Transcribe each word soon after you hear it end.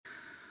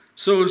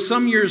So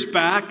some years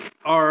back,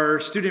 our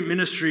student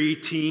ministry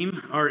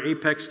team, our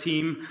Apex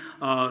team,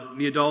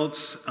 the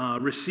adults,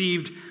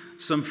 received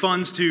some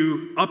funds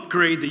to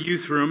upgrade the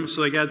youth room.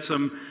 So they had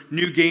some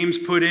new games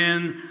put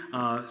in,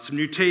 some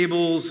new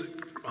tables,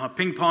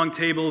 ping pong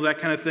table, that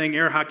kind of thing,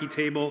 air hockey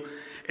table.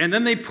 And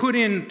then they put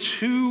in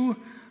 2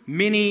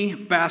 mini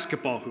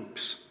basketball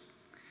hoops.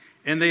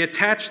 And they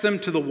attached them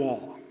to the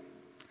wall.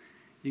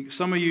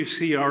 Some of you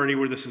see already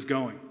where this is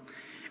going.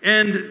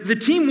 And the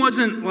team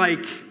wasn't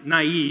like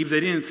naive.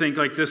 They didn't think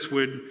like this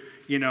would,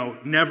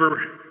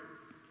 never,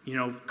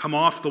 come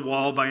off the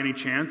wall by any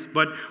chance.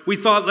 But we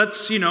thought,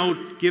 let's,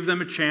 give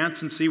them a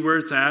chance and see where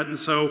it's at. And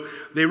so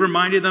they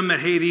reminded them that,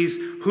 hey, these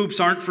hoops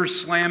aren't for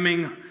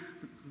slamming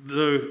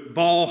the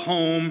ball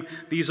home.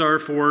 These are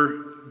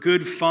for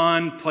good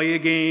fun, play a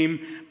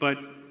game, but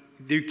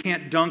you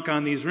can't dunk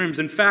on these rims.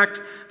 In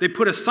fact, they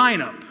put a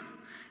sign up,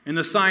 and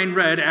the sign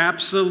read,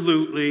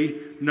 "Absolutely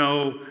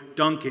no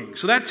dunking."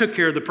 So that took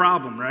care of the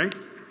problem, right?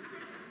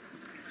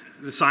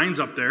 The sign's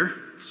up there,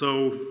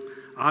 so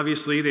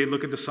obviously they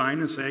look at the sign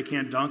and say, "I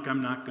can't dunk,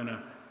 I'm not going to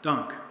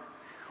dunk."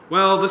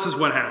 Well, this is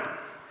what happened.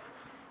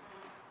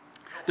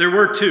 There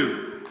were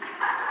 2,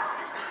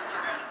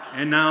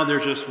 and now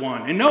there's just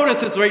 1. And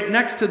notice it's right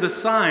next to the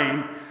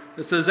sign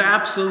that says,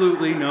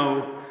 "Absolutely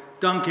no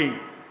dunking."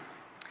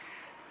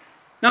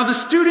 Now, the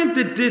student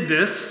that did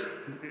this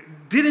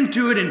didn't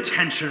do it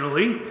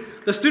intentionally.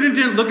 The student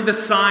didn't look at the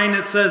sign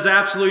that says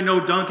 "absolutely no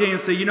dunking" and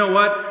say, "You know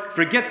what,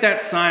 forget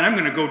that sign, I'm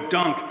going to go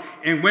dunk,"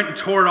 and went and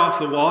tore it off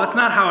the wall. That's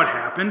not how it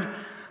happened.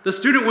 The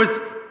student was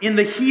in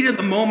the heat of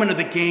the moment of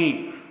the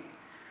game.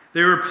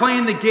 They were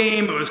playing the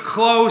game, it was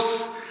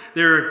close,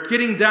 they were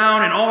getting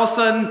down, and all of a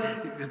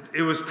sudden,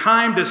 it was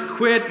time to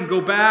quit and go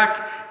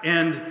back,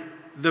 and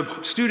the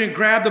student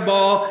grabbed the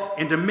ball,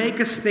 and to make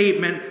a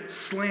statement,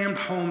 slammed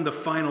home the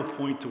final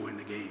point to win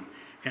the game.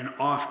 And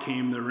off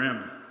came the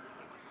rim.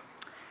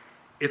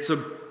 It's a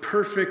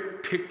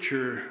perfect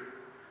picture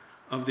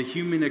of the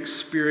human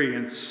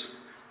experience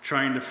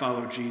trying to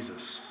follow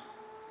Jesus.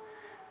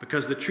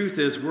 Because the truth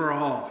is, we're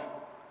all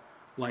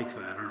like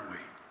that, aren't we?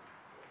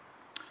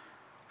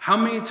 How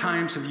many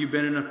times have you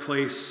been in a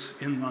place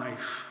in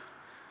life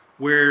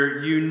where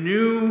you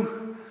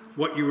knew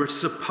what you were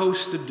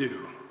supposed to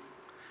do?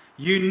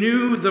 You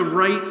knew the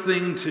right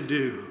thing to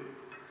do,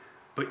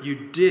 but you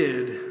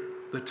did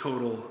the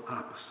total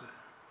opposite.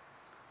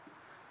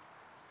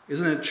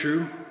 Isn't it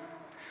true?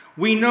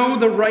 We know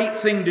the right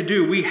thing to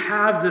do. We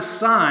have the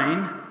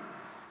sign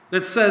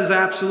that says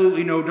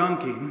 "absolutely no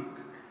dunking,"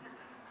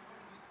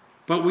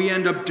 but we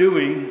end up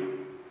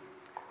doing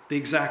the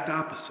exact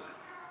opposite.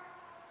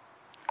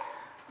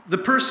 The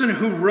person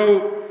who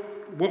wrote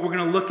what we're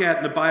going to look at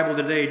in the Bible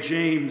today,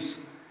 James,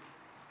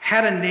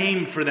 had a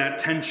name for that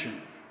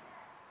tension.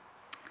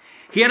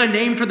 He had a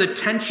name for the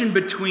tension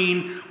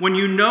between when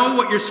you know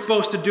what you're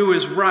supposed to do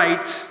is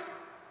right,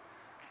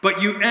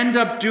 but you end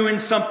up doing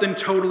something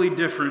totally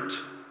different.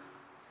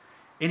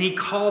 And he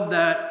called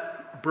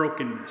that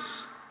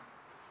brokenness.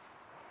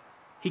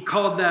 He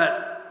called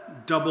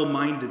that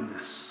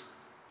double-mindedness.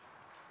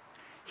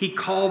 He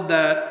called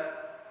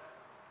that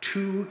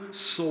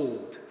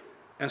two-souled,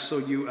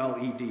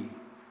 S-O-U-L-E-D.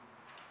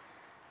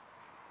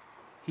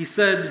 He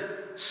said,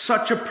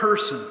 such a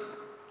person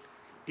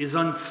is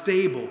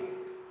unstable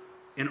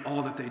in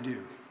all that they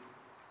do.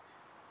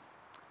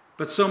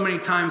 But so many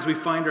times we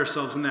find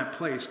ourselves in that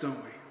place, don't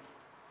we?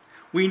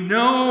 We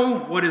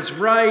know what is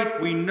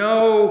right, we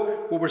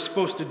know what we're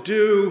supposed to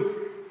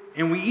do,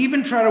 and we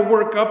even try to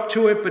work up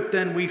to it, but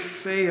then we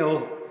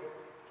fail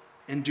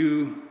and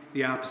do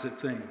the opposite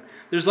thing.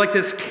 There's like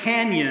this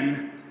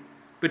canyon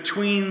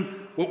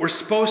between what we're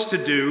supposed to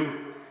do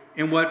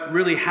and what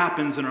really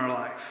happens in our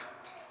life.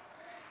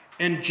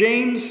 And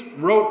James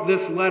wrote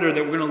this letter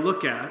that we're going to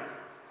look at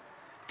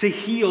to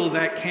heal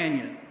that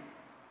canyon.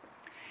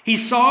 He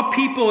saw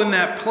people in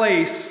that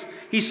place,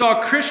 he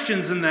saw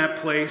Christians in that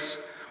place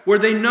where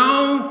they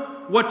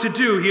know what to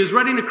do. He was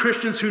writing to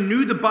Christians who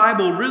knew the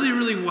Bible really,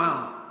 really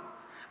well.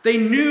 They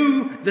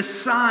knew the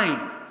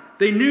sign.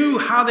 They knew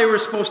how they were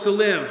supposed to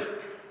live.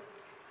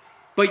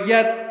 But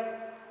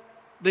yet,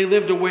 they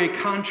lived a way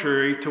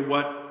contrary to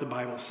what the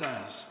Bible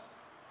says.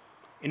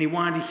 And he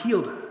wanted to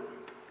heal that.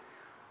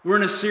 We're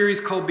in a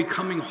series called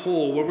Becoming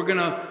Whole, where we're going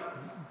to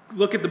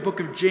look at the book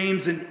of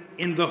James, and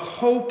in the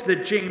hope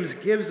that James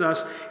gives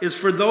us is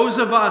for those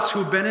of us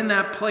who've been in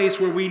that place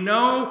where we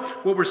know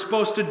what we're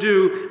supposed to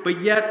do,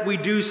 but yet we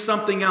do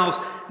something else.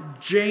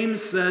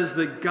 James says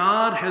that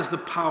God has the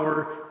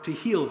power to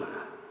heal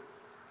that.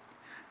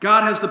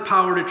 God has the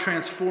power to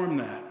transform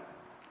that.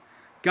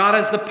 God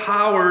has the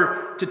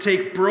power to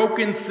take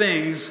broken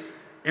things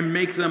and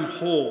make them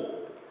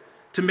whole,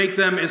 to make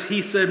them, as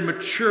he said,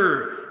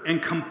 mature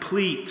and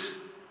complete,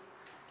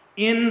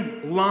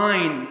 in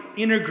line,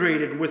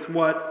 integrated with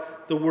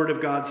what the Word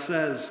of God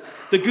says.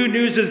 The good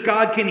news is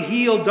God can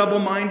heal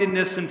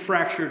double-mindedness and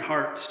fractured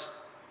hearts.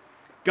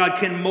 God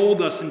can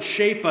mold us and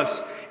shape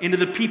us into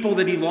the people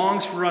that he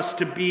longs for us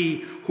to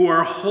be, who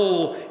are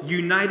whole,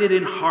 united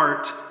in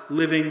heart,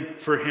 living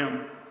for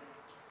him.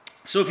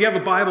 So if you have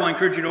a Bible, I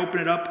encourage you to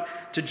open it up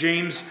to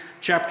James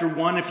chapter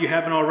 1 if you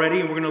haven't already.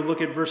 And we're going to look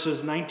at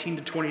verses 19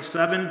 to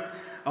 27.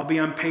 I'll be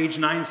on page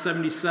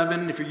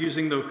 977 if you're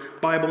using the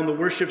Bible in the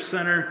worship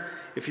center.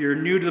 If you're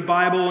new to the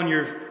Bible and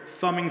you're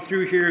thumbing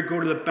through here, go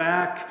to the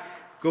back.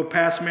 Go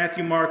past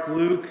Matthew, Mark,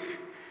 Luke.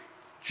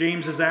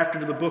 James is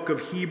after the book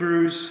of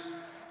Hebrews.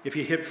 If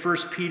you hit 1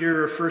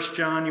 Peter or 1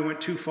 John, you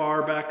went too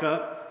far, back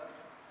up.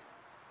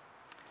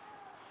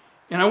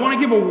 And I want to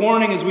give a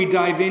warning as we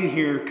dive in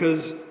here,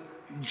 because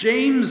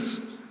James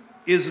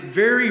is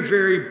very,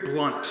 very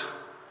blunt.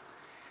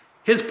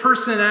 His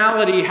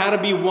personality had to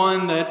be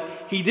one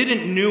that he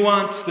didn't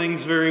nuance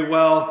things very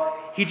well.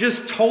 He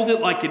just told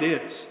it like it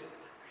is.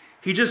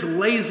 He just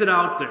lays it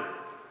out there.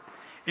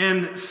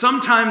 And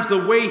sometimes the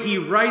way he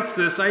writes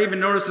this, I even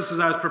noticed this as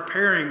I was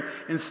preparing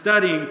and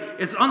studying,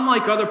 it's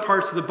unlike other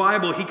parts of the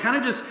Bible. He kind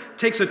of just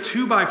takes a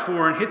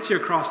 2x4 and hits you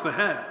across the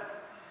head.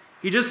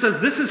 He just says,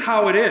 this is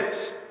how it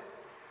is.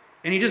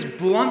 And he just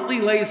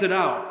bluntly lays it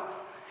out.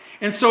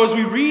 And so as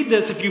we read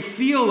this, if you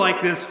feel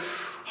like this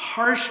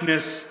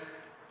harshness,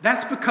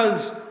 that's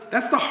because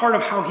that's the heart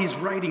of how he's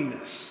writing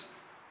this.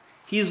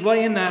 He's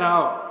laying that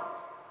out.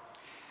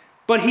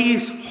 But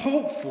he's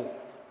hopeful.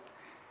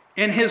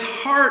 And his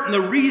heart, and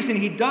the reason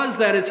he does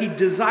that is he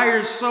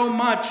desires so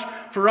much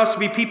for us to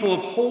be people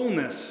of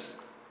wholeness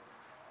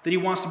that he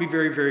wants to be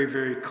very, very,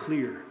 very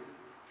clear.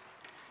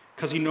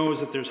 Because he knows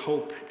that there's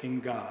hope in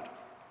God.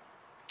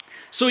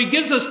 So he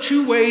gives us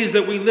two ways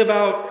that we live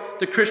out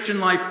the Christian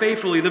life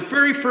faithfully. The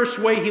very first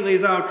way he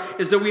lays out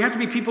is that we have to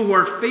be people who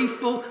are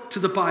faithful to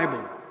the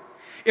Bible.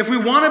 If we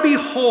want to be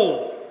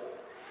whole,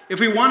 if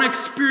we want to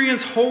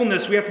experience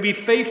wholeness, we have to be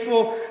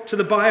faithful to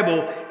the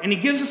Bible. And he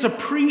gives us a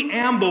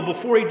preamble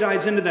before he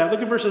dives into that.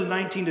 Look at verses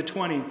 19 to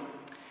 20.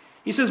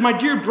 He says, "My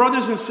dear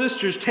brothers and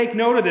sisters, take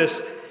note of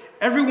this.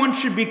 Everyone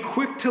should be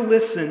quick to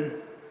listen,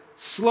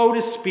 slow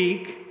to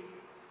speak,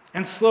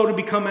 and slow to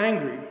become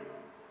angry.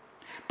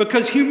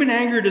 Because human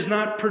anger does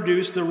not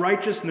produce the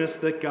righteousness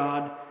that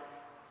God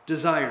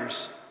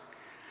desires."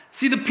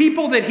 See, the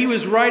people that he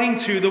was writing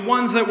to, the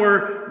ones that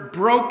were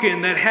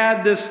broken, that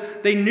had this,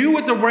 they knew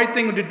what the right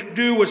thing to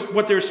do was,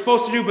 what they were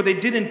supposed to do, but they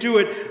didn't do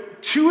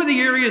it. Two of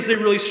the areas they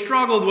really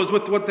struggled was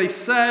with what they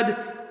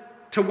said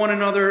to one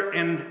another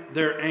and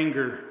their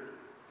anger.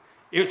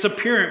 It's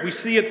apparent. We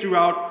see it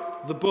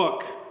throughout the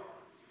book.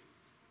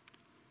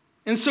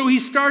 And so he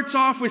starts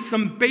off with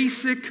some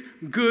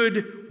basic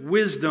good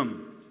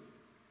wisdom.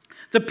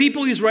 The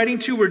people he's writing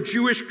to were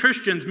Jewish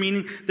Christians,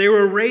 meaning they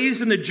were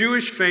raised in the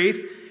Jewish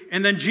faith,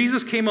 and then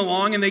Jesus came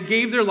along and they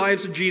gave their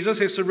lives to Jesus.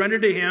 They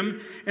surrendered to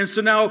him. And so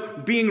now,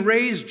 being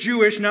raised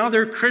Jewish, now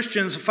they're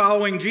Christians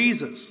following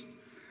Jesus.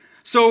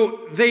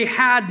 So they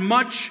had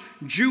much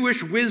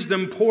Jewish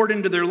wisdom poured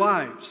into their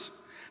lives.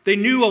 They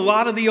knew a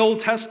lot of the Old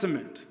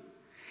Testament.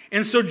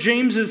 And so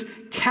James is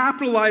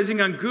capitalizing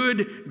on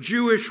good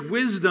Jewish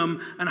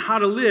wisdom on how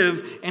to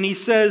live. And he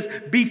says,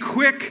 be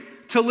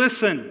quick to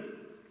listen,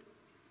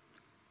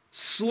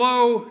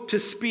 slow to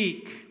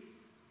speak,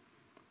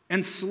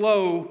 and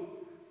slow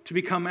to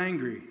become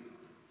angry.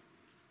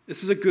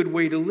 This is a good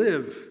way to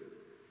live.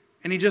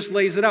 And he just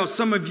lays it out.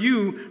 Some of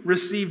you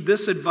received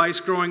this advice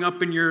growing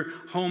up in your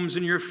homes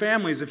and your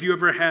families. If you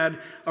ever had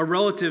a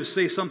relative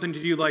say something to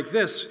you like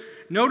this,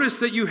 notice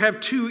that you have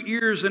 2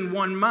 ears and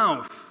 1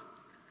 mouth.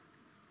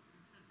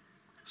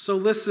 So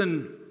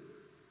listen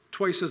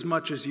twice as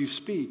much as you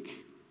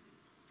speak.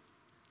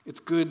 It's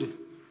good,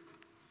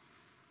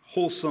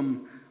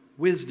 wholesome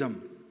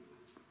wisdom.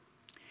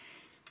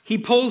 He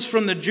pulls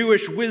from the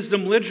Jewish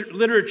wisdom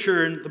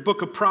literature in the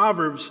book of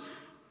Proverbs,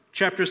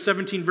 chapter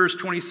 17, verse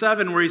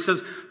 27, where he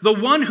says, "The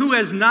one who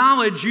has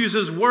knowledge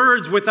uses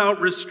words without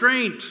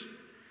restraint,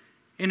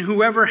 and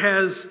whoever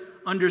has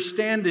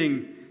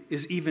understanding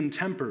is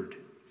even-tempered."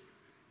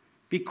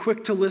 Be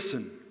quick to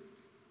listen,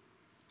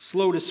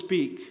 slow to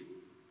speak,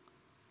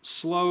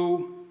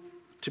 slow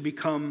to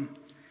become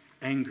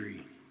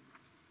angry.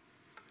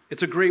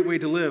 It's a great way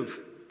to live.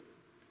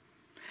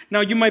 Now,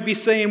 you might be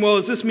saying, well,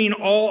 does this mean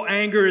all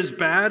anger is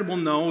bad? Well,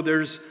 no,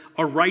 there's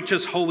a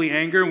righteous, holy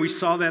anger, and we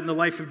saw that in the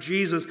life of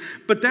Jesus.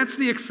 But that's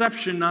the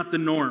exception, not the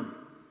norm.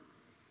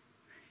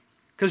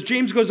 Because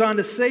James goes on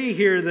to say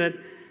here that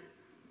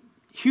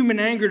human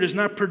anger does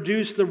not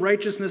produce the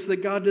righteousness that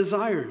God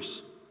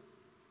desires.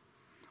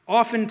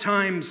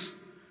 Oftentimes,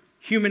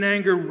 human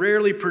anger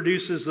rarely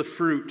produces the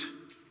fruit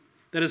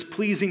that is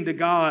pleasing to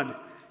God.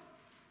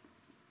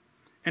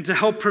 And to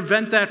help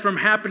prevent that from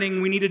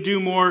happening, we need to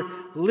do more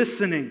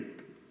listening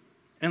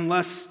and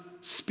less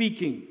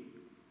speaking.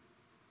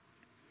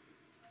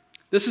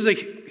 This is a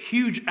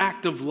huge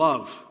act of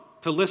love,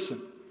 to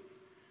listen.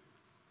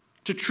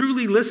 To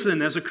truly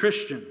listen as a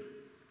Christian.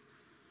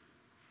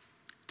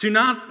 To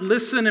not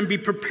listen and be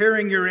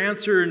preparing your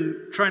answer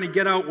and trying to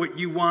get out what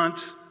you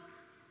want,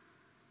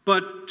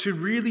 but to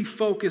really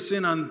focus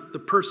in on the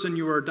person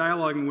you are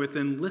dialoguing with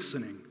and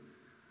listening.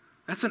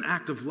 That's an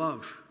act of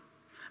love.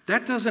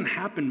 That doesn't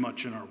happen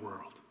much in our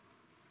world.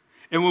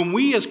 And when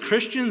we as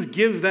Christians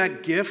give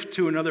that gift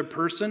to another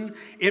person,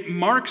 it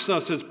marks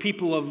us as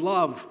people of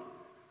love.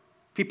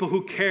 people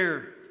who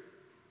care,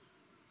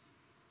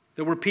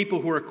 that we're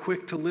people who are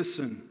quick to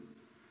listen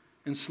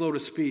and slow to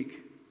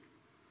speak.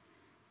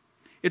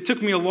 It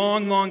took me a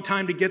long, long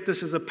time to get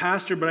this as a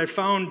pastor, but I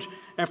found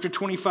after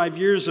 25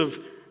 years of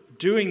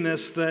doing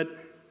this that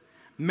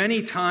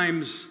many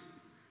times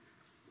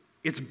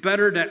it's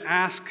better to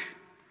ask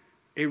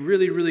a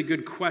really, really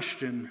good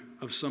question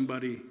of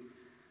somebody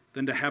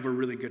than to have a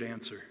really good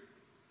answer.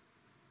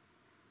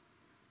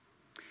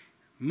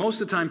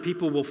 Most of the time,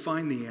 people will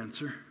find the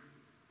answer.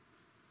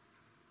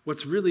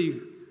 What's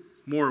really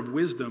more of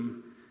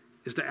wisdom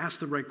is to ask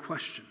the right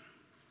question.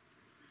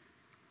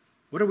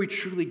 What are we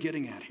truly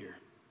getting at here?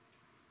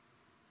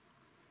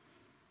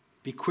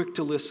 Be quick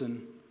to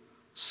listen,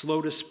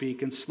 slow to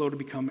speak, and slow to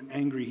become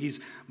angry. He's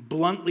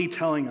bluntly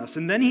telling us.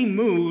 And then he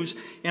moves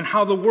into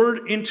how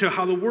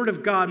the Word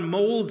of God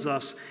molds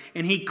us.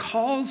 And he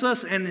calls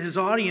us and his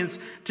audience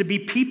to be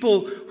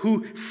people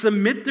who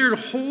submit their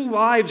whole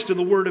lives to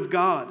the Word of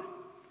God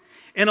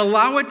and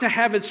allow it to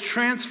have its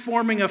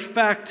transforming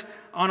effect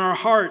on our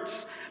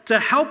hearts. To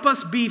help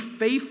us be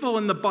faithful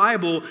in the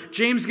Bible,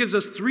 James gives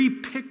us 3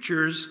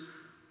 pictures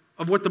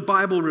of what the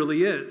Bible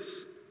really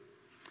is.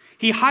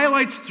 He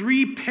highlights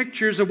 3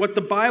 pictures of what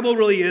the Bible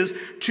really is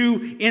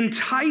to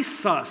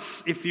entice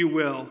us, if you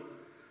will,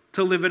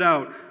 to live it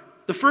out.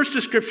 The first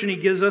description he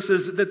gives us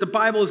is that the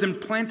Bible is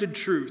implanted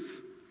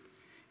truth.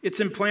 It's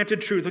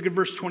implanted truth. Look at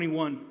verse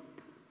 21.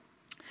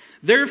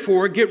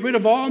 Therefore, get rid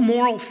of all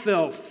moral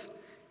filth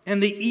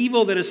and the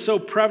evil that is so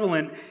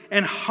prevalent,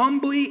 and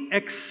humbly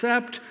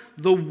accept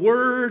the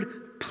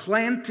word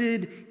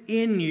planted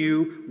in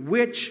you,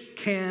 which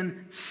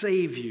can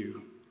save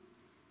you.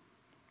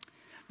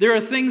 There are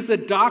things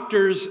that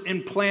doctors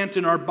implant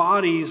in our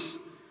bodies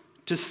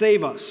to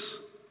save us.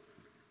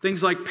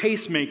 Things like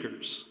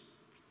pacemakers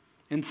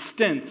and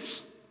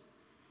stents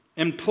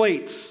and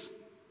plates.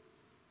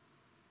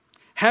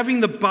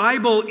 Having the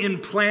Bible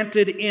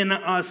implanted in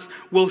us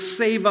will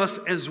save us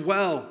as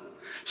well.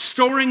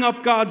 Storing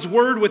up God's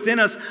Word within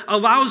us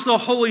allows the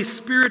Holy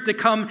Spirit to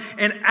come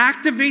and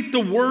activate the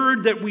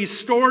Word that we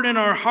stored in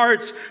our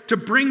hearts to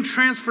bring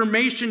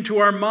transformation to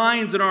our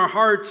minds and our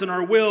hearts and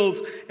our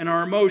wills and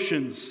our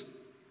emotions.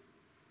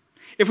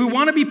 If we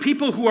want to be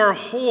people who are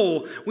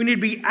whole, we need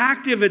to be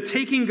active at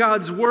taking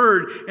God's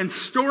Word and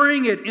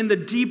storing it in the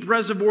deep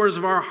reservoirs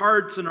of our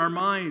hearts and our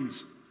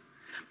minds.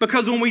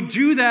 Because when we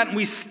do that and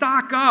we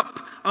stock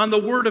up on the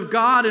Word of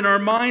God in our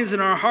minds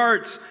and our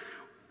hearts,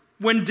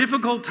 when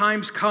difficult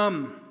times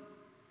come,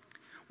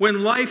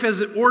 when life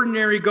as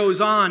ordinary goes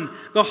on,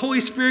 the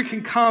Holy Spirit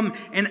can come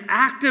and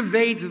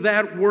activate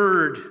that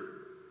Word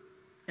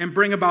and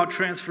bring about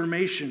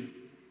transformation.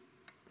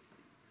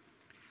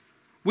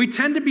 We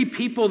tend to be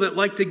people that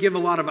like to give a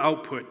lot of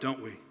output,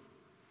 don't we?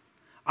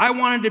 I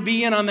wanted to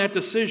be in on that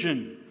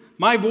decision.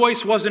 My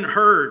voice wasn't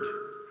heard.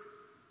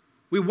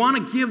 We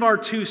want to give our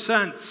 2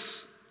 cents.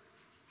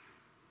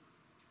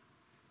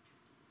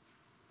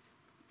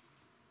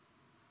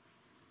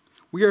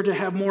 We are to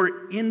have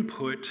more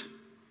input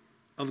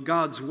of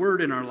God's Word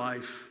in our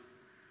life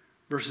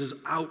versus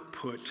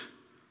output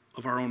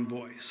of our own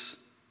voice.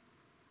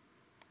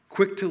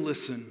 Quick to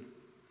listen,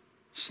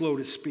 slow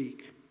to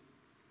speak.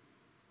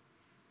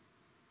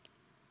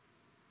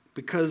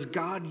 Because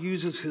God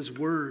uses His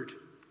Word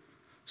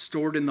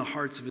stored in the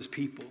hearts of His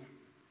people.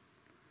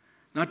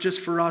 Not just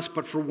for us,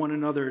 but for one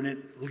another. And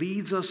it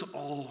leads us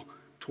all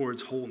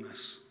towards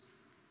wholeness.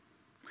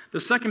 The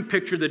second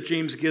picture that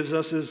James gives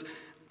us is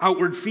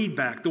outward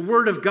feedback. The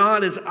Word of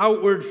God is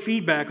outward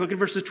feedback. Look at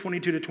verses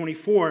 22 to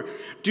 24.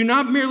 Do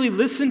not merely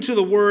listen to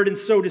the Word and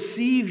so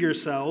deceive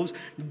yourselves.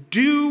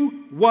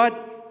 Do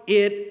what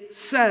it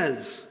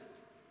says.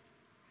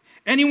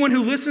 Anyone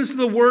who listens to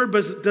the Word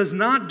but does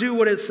not do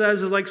what it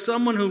says is like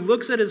someone who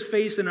looks at his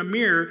face in a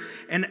mirror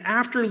and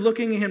after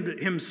looking at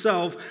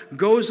himself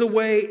goes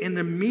away and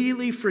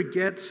immediately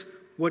forgets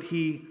what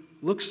he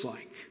looks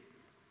like.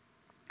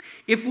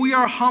 If we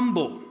are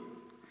humble,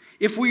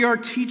 if we are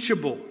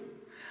teachable,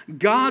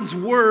 God's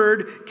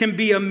Word can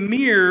be a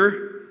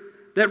mirror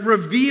that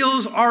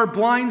reveals our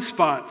blind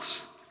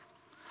spots.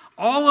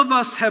 All of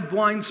us have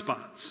blind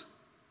spots.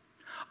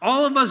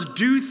 All of us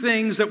do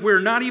things that we're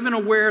not even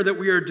aware that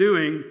we are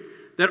doing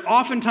that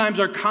oftentimes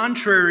are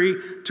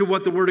contrary to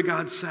what the Word of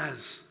God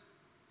says.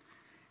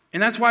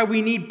 And that's why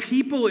we need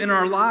people in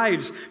our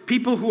lives,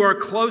 people who are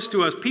close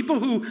to us, people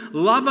who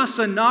love us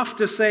enough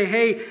to say,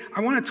 hey,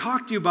 I want to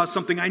talk to you about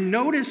something. I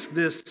noticed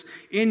this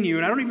in you,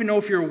 and I don't even know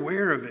if you're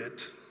aware of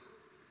it.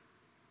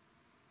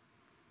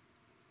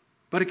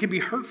 But it can be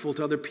hurtful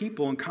to other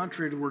people and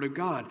contrary to the Word of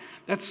God.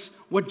 That's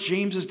what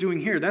James is doing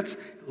here. That's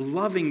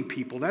loving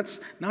people. That's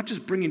not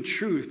just bringing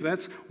truth.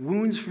 That's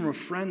wounds from a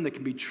friend that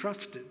can be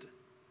trusted.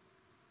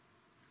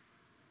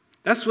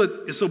 That's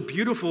what is so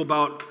beautiful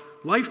about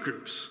life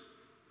groups.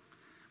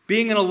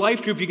 Being in a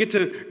life group, you get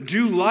to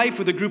do life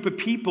with a group of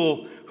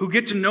people who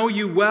get to know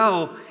you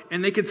well,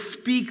 and they can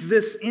speak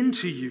this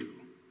into you.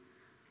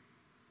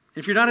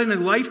 If you're not in a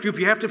life group,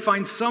 you have to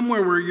find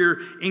somewhere where you're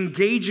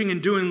engaging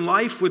and doing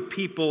life with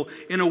people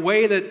in a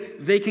way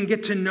that they can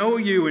get to know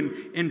you.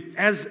 And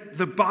as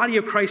the body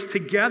of Christ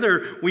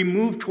together, we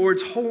move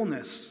towards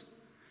wholeness.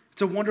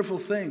 It's a wonderful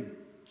thing.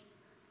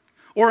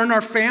 Or in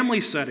our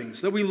family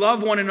settings, that we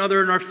love one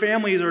another in our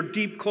families, our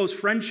deep, close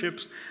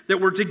friendships,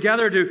 that we're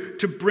together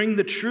to bring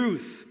the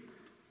truth.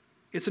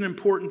 It's an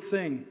important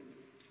thing.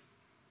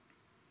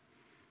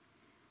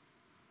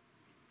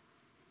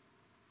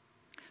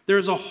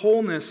 There's a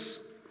wholeness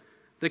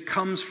that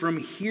comes from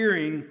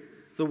hearing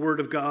the Word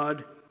of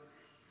God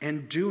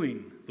and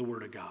doing the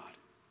Word of God.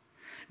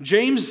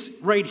 James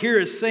right here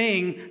is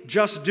saying,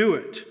 just do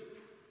it.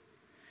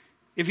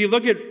 If you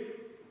look at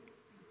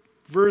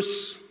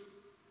verse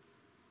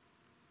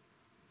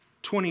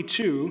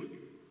 22, it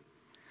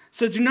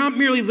says, do not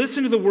merely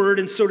listen to the Word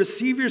and so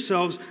deceive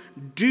yourselves.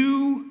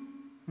 Do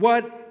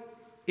what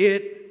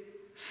it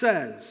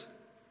says.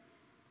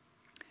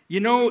 You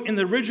know, in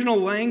the original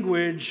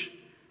language,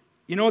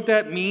 you know what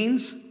that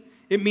means?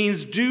 It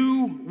means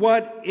do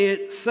what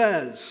it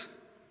says.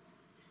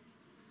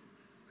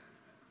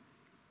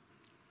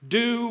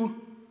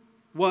 Do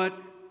what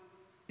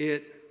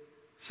it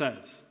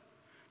says.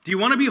 Do you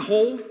want to be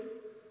whole?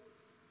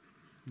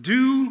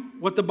 Do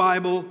what the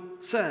Bible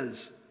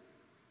says.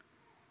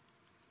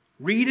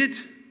 Read it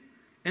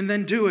and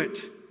then do it.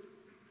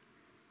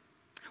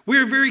 We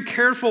are very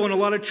careful in a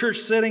lot of church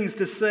settings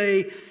to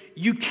say,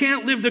 you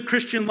can't live the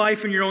Christian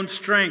life in your own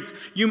strength.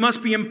 You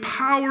must be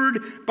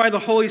empowered by the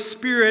Holy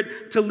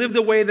Spirit to live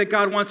the way that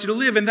God wants you to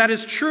live, and that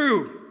is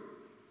true.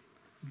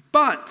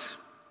 But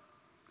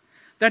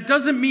that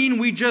doesn't mean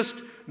we just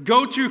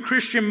go through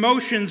Christian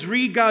motions,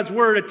 read God's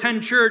Word,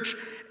 attend church,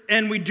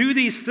 and we do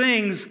these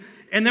things,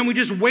 and then we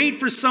just wait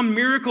for some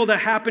miracle to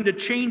happen to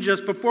change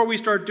us before we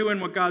start doing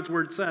what God's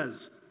Word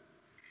says.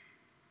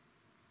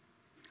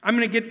 I'm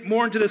going to get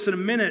more into this in a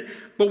minute,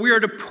 but we are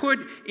to put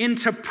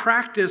into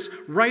practice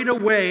right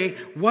away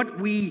what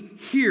we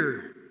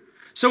hear.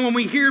 So when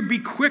we hear, be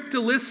quick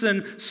to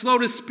listen, slow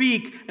to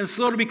speak, and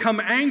slow to become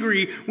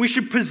angry, we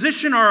should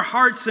position our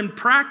hearts in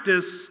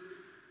practice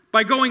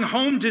by going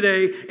home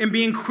today and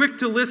being quick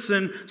to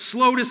listen,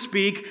 slow to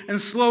speak,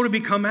 and slow to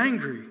become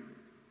angry.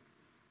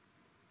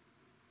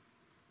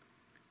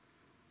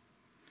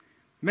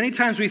 Many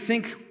times we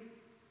think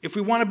if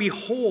we want to be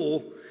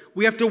whole,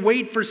 we have to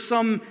wait for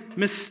some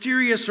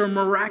mysterious or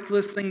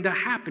miraculous thing to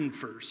happen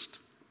first.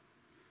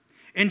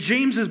 And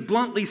James is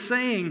bluntly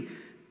saying,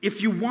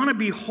 if you want to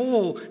be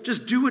whole,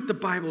 just do what the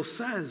Bible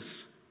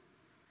says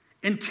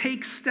and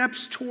take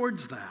steps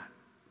towards that.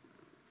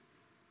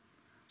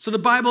 So the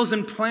Bible's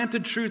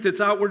implanted truth,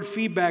 it's outward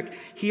feedback.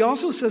 He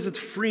also says it's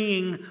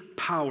freeing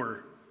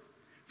power.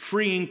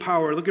 Freeing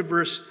power. Look at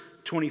verse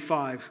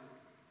 25.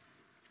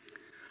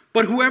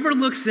 But whoever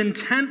looks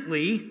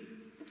intently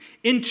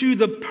into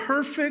the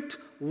perfect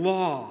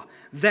law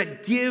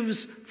that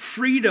gives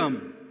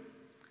freedom.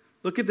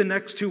 Look at the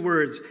next two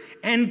words.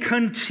 And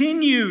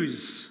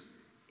continues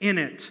in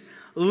it,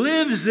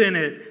 lives in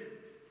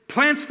it,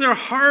 plants their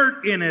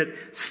heart in it,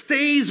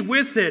 stays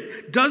with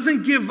it,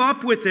 doesn't give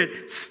up with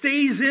it,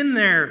 stays in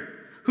there,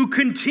 who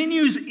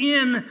continues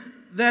in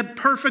that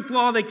perfect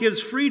law that gives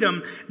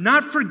freedom,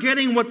 not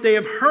forgetting what they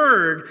have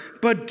heard,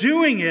 but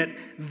doing it,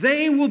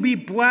 they will be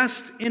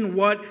blessed in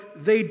what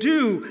they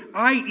do,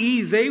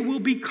 i.e., they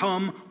will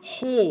become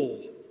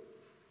whole,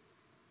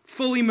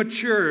 fully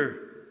mature,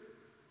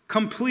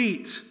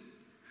 complete,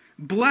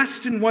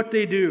 blessed in what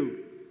they do.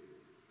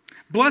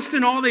 Blessed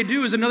in all they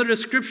do is another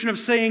description of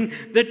saying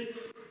that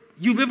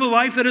you live a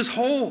life that is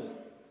whole.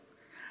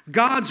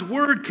 God's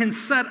Word can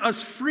set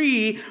us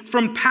free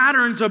from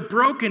patterns of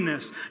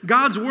brokenness.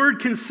 God's Word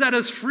can set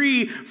us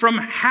free from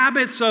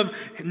habits of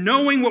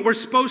knowing what we're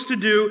supposed to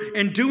do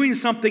and doing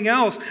something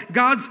else.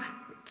 God's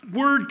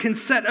Word can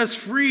set us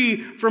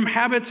free from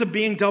habits of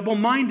being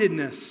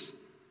double-mindedness.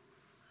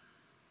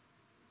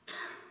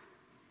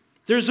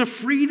 There's a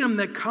freedom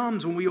that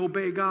comes when we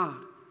obey God.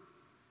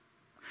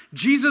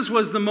 Jesus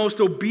was the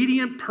most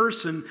obedient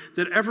person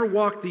that ever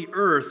walked the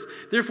earth.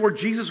 Therefore,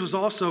 Jesus was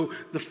also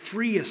the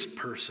freest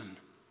person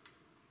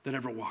that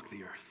ever walked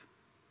the earth.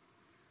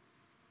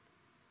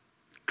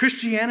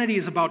 Christianity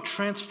is about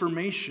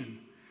transformation,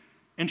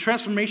 and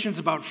transformation is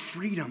about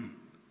freedom.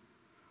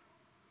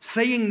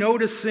 Saying no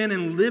to sin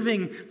and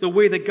living the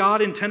way that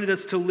God intended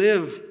us to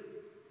live,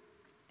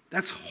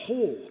 that's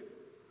whole.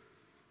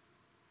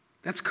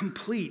 That's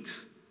complete.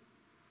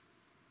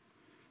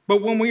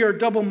 But when we are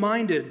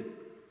double-minded,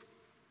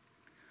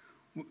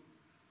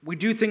 we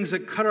do things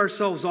that cut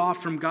ourselves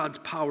off from God's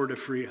power to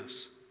free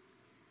us.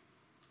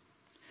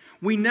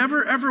 We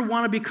never ever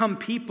want to become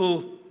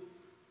people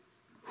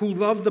who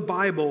love the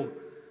Bible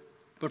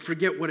but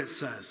forget what it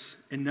says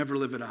and never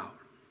live it out.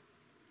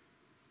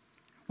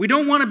 We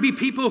don't want to be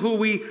people who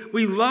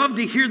we love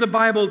to hear the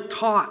Bible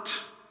taught,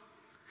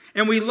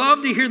 and we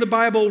love to hear the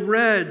Bible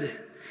read,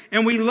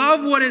 and we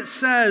love what it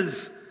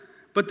says,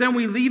 but then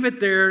we leave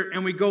it there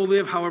and we go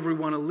live however we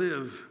want to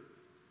live.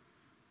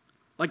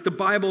 Like the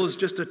Bible is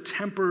just a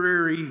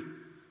temporary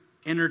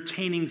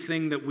entertaining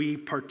thing that we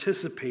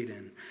participate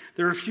in.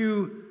 There are a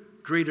few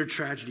greater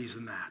tragedies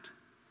than that.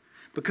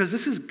 Because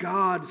this is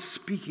God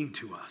speaking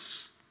to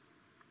us.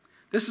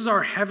 This is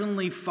our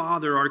Heavenly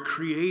Father, our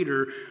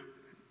Creator,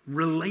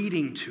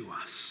 relating to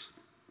us,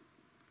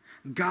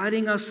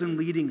 guiding us and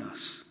leading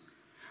us.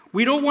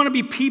 We don't want to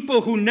be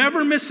people who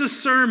never miss a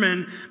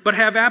sermon, but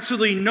have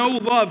absolutely no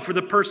love for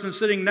the person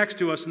sitting next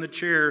to us in the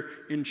chair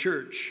in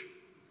church.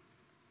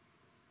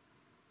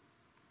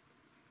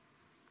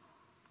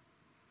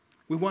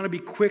 We want to be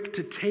quick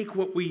to take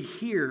what we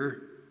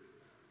hear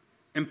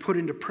and put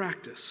into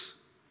practice.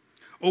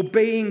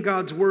 Obeying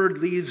God's word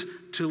leads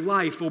to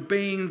life.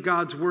 Obeying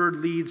God's word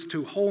leads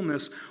to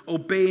wholeness.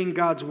 Obeying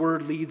God's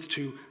word leads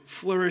to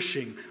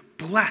flourishing.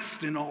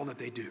 Blessed in all that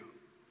they do.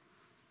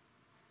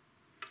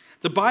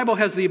 The Bible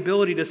has the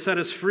ability to set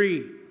us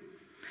free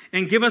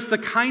and give us the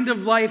kind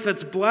of life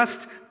that's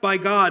blessed by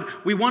God.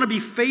 We want to be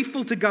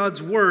faithful to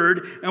God's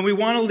word, and we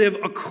want to live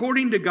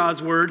according to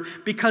God's word,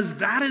 because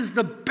that is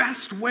the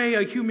best way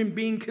a human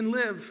being can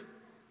live.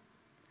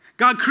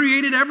 God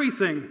created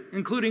everything,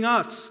 including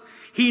us.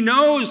 He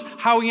knows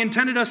how He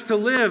intended us to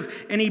live,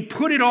 and He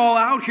put it all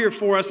out here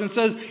for us and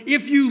says,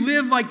 if you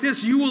live like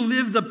this, you will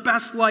live the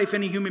best life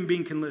any human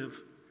being can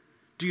live.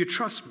 Do you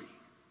trust me?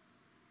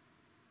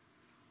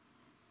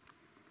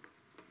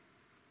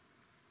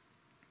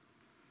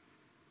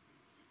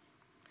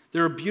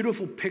 There are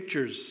beautiful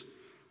pictures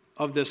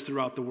of this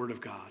throughout the Word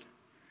of God.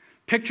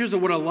 Pictures of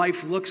what a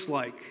life looks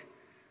like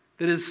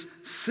that is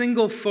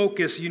single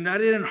focus,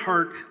 united in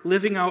heart,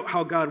 living out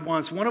how God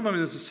wants. One of them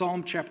is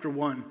Psalm chapter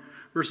 1,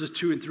 verses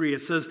 2 and 3.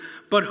 It says,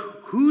 but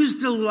whose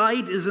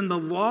delight is in the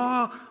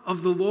law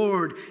of the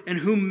Lord, and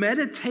who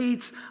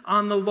meditates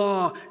on the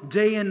law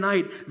day and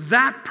night,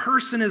 that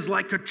person is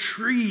like a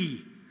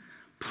tree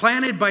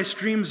planted by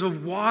streams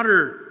of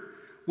water,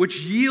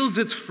 which yields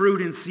its fruit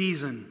in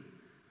season.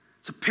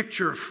 It's a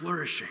picture of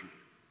flourishing.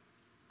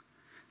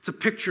 It's a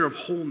picture of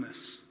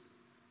wholeness.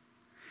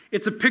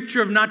 It's a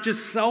picture of not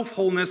just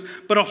self-wholeness,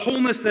 but a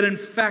wholeness that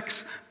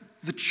infects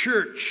the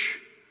church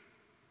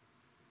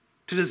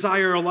to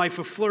desire a life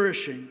of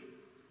flourishing.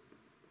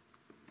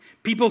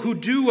 People who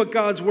do what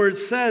God's word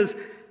says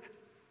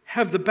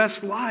have the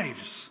best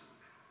lives.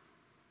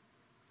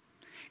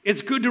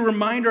 It's good to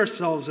remind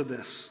ourselves of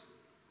this.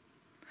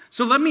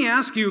 So let me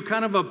ask you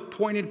kind of a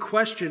pointed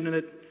question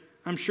that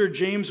I'm sure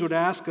James would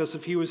ask us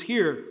if he was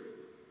here.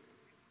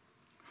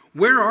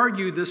 Where are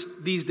you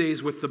these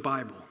days with the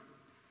Bible?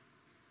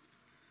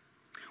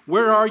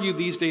 Where are you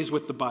these days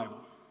with the Bible?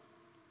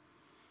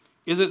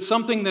 Is it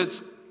something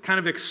that's kind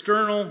of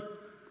external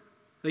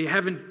that you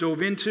haven't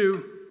dove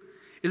into?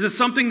 Is it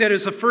something that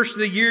is the first of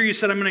the year you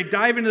said, I'm going to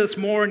dive into this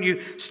more, and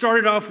you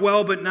started off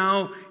well, but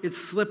now it's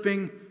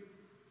slipping?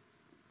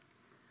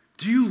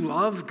 Do you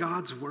love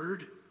God's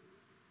word?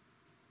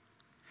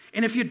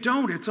 And if you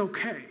don't, it's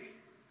okay.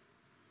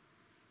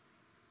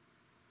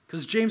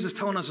 Because James is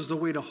telling us there's a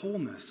way to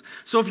wholeness.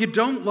 So if you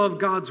don't love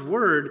God's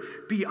word,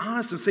 be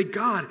honest and say,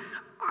 God,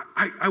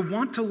 I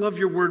want to love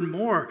your word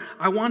more.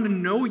 I want to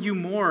know you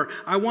more.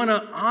 I want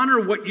to honor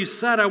what you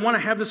said. I want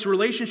to have this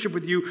relationship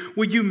with you.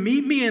 Will you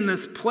meet me in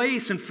this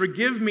place and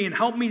forgive me and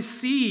help me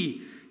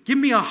see? Give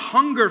me a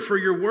hunger for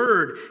your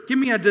word. Give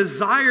me a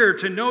desire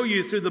to know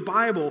you through the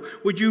Bible.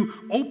 Would you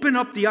open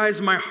up the eyes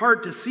of my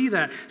heart to see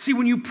that? See,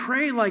 when you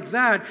pray like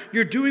that,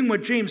 you're doing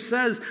what James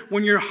says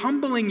when you're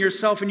humbling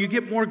yourself and you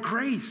get more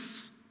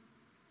grace.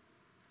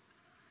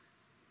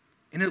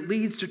 And it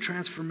leads to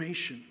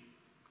transformation.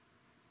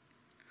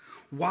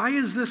 Why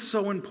is this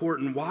so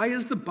important? Why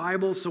is the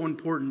Bible so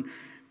important?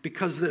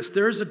 Because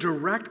there is a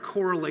direct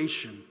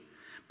correlation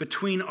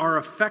between our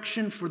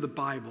affection for the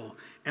Bible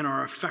and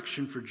our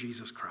affection for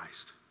Jesus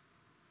Christ.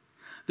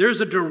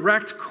 There's a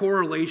direct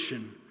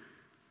correlation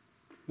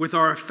with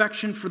our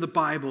affection for the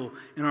Bible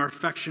and our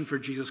affection for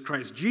Jesus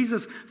Christ.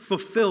 Jesus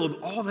fulfilled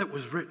all that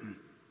was written.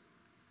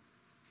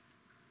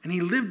 And he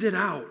lived it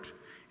out.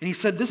 And he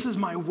said, this is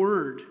my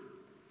word.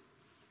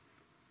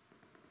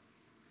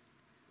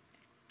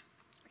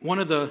 One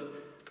of the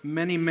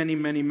many, many,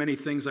 many, many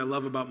things I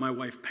love about my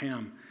wife,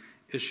 Pam,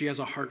 is she has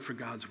a heart for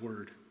God's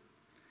word.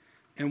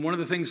 And one of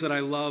the things that I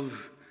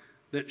love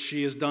that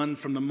she has done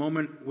from the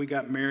moment we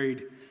got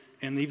married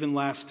and even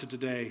last to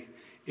today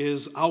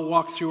is I'll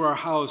walk through our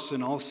house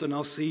and all of a sudden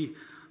I'll see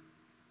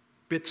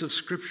bits of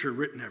scripture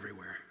written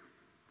everywhere.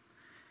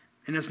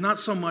 And it's not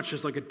so much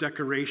as like a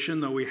decoration,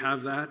 though we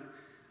have that,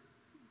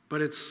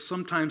 but it's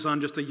sometimes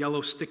on just a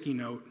yellow sticky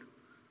note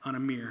on a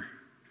mirror.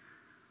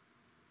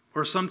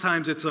 Or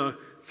sometimes it's a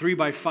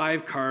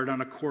 3x5 card on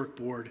a cork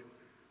board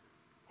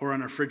or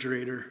on a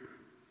refrigerator.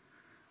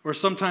 Or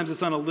sometimes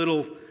it's on a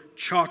little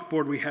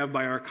chalkboard we have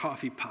by our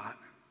coffee pot.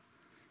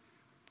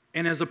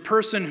 And as a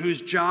person whose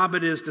job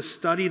it is to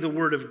study the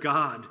Word of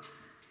God,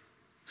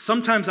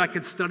 sometimes I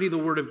could study the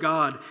Word of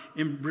God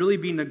and really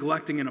be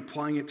neglecting and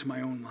applying it to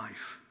my own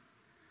life.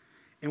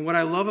 And what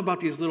I love about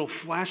these little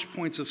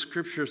flashpoints of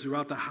Scripture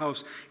throughout the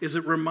house is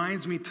it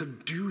reminds me to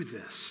do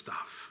this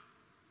stuff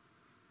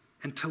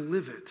and to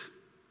live it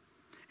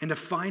and to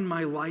find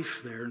my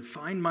life there and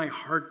find my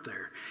heart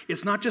there.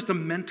 It's not just a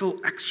mental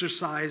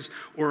exercise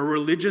or a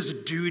religious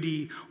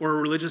duty or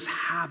a religious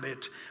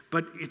habit,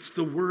 but it's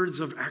the words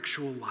of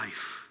actual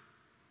life.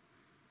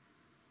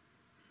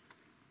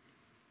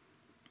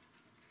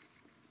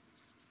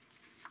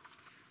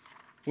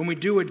 When we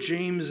do what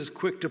James is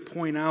quick to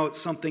point out,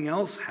 something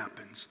else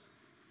happens.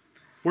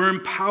 We're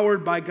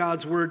empowered by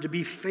God's word to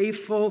be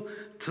faithful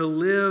to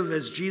live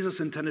as Jesus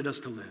intended us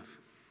to live.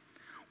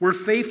 We're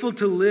faithful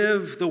to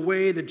live the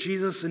way that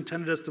Jesus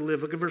intended us to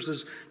live. Look at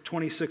verses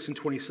 26 and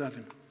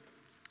 27.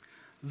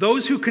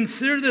 Those who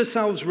consider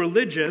themselves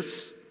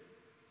religious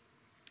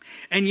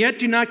and yet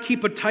do not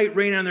keep a tight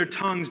rein on their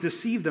tongues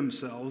deceive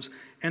themselves,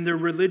 and their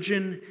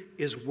religion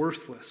is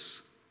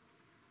worthless.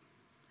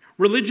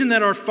 Religion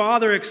that our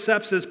Father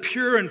accepts as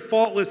pure and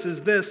faultless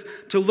is this: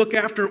 to look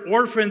after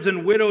orphans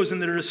and widows in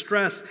their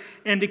distress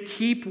and to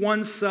keep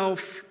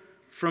oneself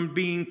from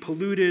being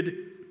polluted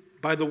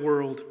by the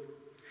world.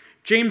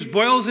 James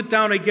boils it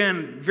down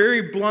again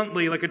very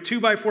bluntly, like a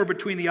 2x4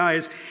 between the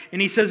eyes,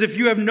 and he says, if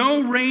you have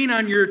no rein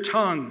on your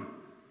tongue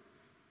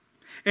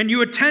and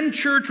you attend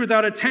church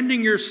without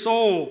attending your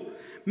soul,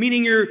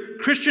 meaning your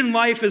Christian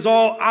life is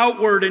all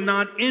outward and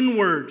not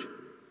inward,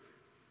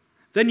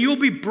 then you'll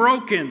be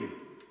broken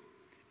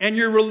and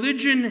your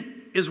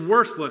religion is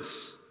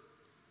worthless.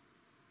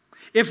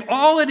 If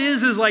all it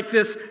is like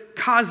this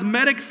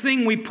cosmetic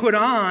thing we put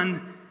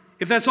on,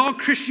 if that's all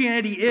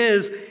Christianity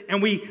is,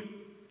 and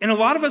a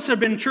lot of us have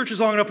been in churches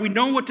long enough, we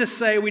know what to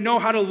say, we know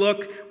how to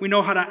look, we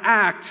know how to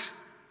act,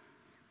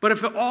 but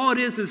if all it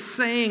is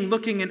saying,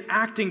 looking, and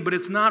acting, but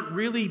it's not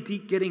really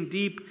getting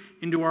deep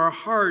into our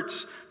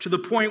hearts to the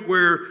point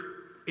where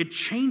it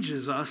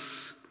changes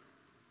us,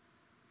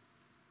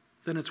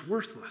 then it's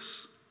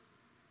worthless.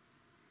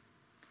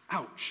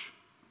 Ouch.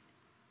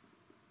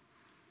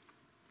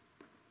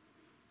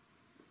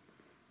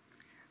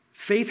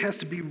 Faith has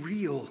to be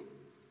real.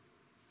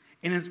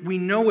 And we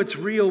know it's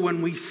real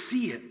when we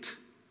see it.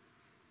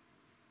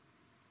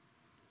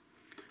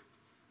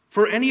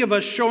 For any of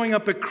us showing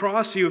up at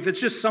Crossview, if it's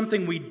just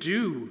something we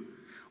do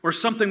or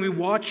something we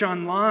watch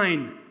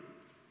online,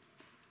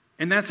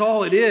 and that's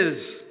all it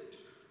is,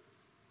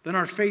 then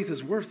our faith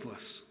is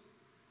worthless.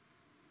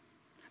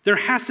 There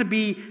has to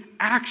be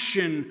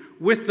action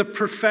with the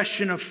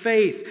profession of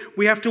faith.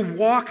 We have to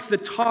walk the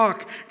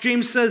talk.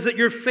 James says that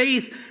your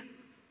faith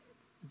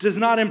does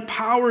not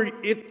empower.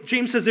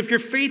 James says if your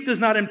faith does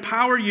not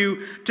empower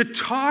you to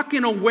talk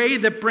in a way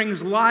that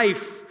brings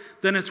life,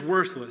 then it's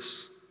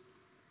worthless.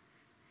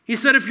 He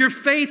said if your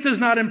faith does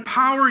not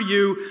empower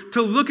you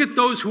to look at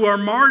those who are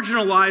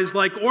marginalized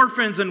like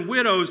orphans and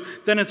widows,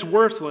 then it's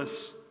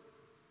worthless.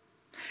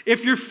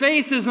 If your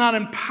faith does not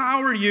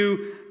empower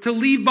you to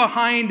leave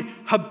behind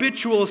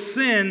habitual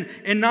sin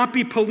and not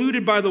be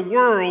polluted by the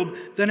world,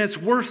 then it's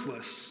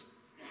worthless.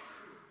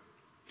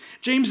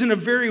 James, in a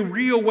very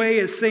real way,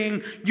 is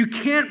saying you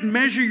can't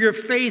measure your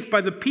faith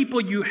by the people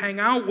you hang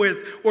out with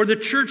or the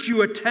church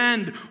you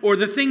attend or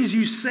the things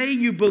you say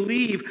you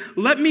believe.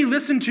 Let me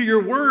listen to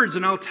your words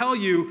and I'll tell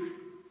you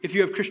if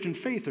you have Christian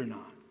faith or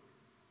not.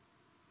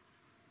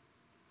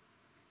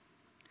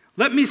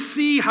 Let me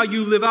see how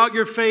you live out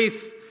your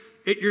faith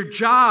at your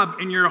job,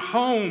 in your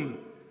home,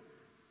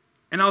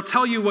 and I'll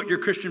tell you what your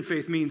Christian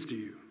faith means to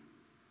you.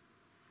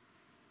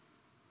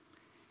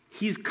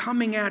 He's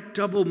coming at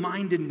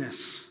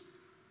double-mindedness.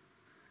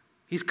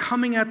 He's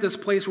coming at this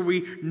place where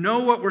we know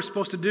what we're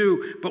supposed to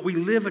do, but we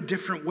live a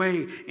different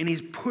way, and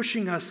he's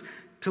pushing us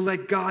to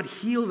let God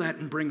heal that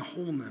and bring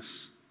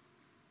wholeness.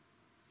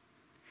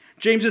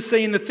 James is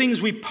saying the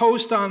things we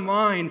post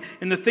online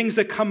and the things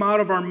that come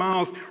out of our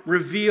mouth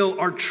reveal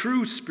our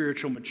true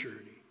spiritual maturity.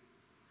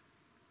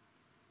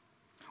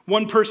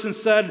 One person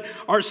said,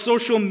 our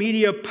social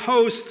media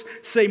posts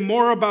say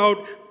more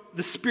about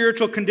the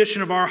spiritual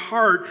condition of our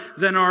heart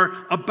than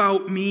our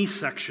about me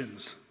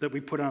sections that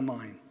we put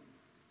online.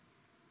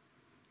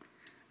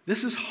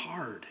 This is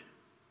hard.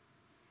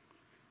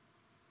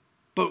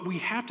 But we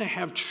have to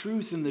have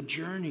truth in the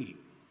journey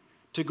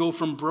to go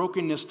from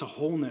brokenness to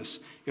wholeness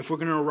if we're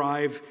going to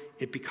arrive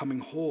at becoming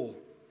whole.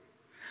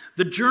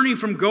 The journey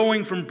from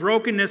going from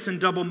brokenness and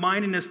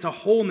double-mindedness to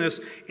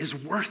wholeness is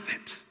worth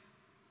it,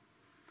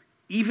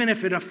 even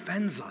if it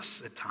offends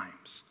us at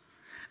times.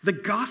 The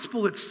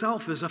gospel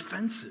itself is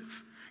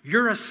offensive.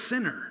 You're a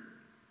sinner.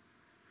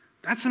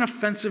 That's an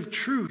offensive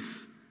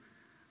truth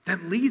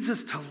that leads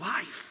us to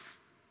life.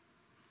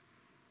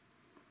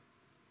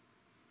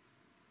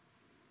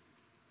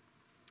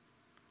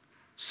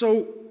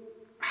 So,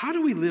 how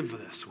do we live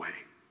this way?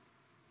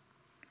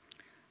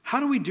 How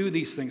do we do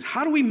these things?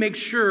 How do we make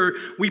sure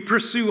we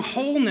pursue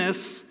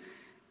wholeness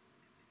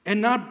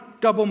and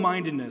not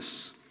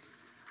double-mindedness?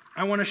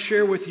 I want to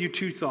share with you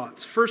two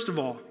thoughts. First of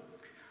all,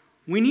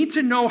 we need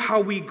to know how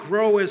we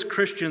grow as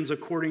Christians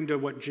according to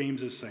what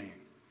James is saying.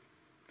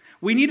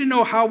 We need to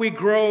know how we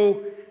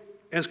grow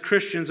as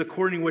Christians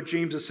according to what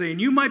James is saying.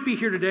 You might be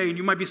here today and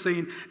you might be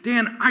saying,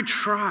 Dan, I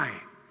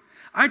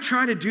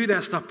try to do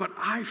that stuff, but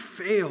I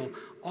fail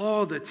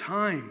all the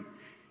time.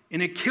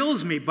 And it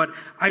kills me, but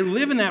I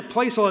live in that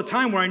place all the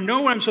time where I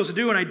know what I'm supposed to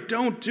do and I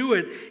don't do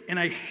it, and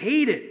I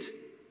hate it.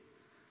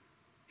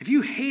 If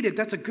you hate it,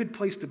 that's a good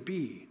place to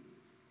be.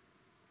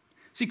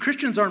 See,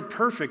 Christians aren't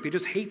perfect. They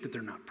just hate that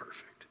they're not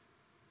perfect.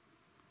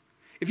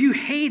 If you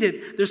hate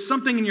it, there's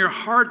something in your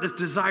heart that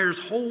desires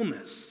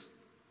wholeness.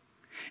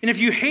 And if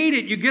you hate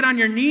it, you get on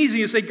your knees and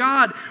you say,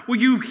 God, will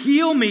you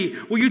heal me?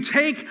 Will you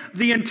take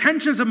the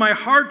intentions of my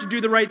heart to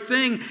do the right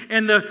thing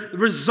and the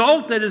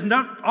result that is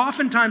not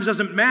oftentimes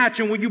doesn't match,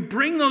 and will you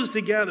bring those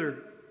together?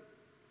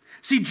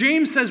 See,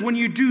 James says when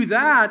you do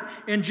that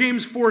in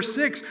James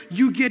 4:6,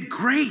 you get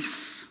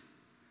grace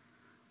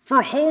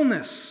for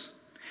wholeness.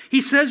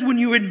 He says when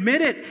you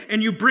admit it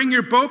and you bring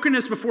your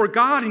brokenness before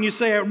God and you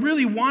say, I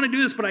really want to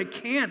do this, but I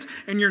can't,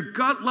 and you're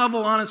gut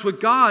level honest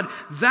with God,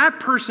 that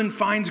person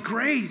finds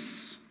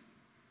grace.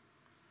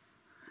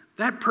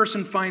 That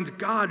person finds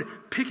God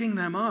picking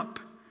them up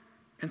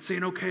and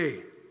saying, okay,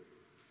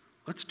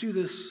 let's do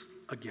this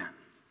again.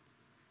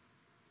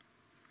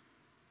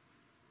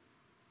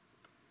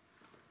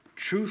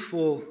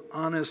 Truthful,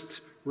 honest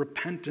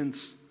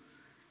repentance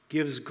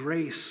gives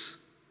grace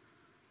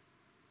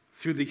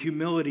through the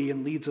humility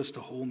and leads us to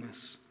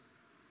wholeness.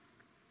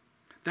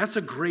 That's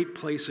a great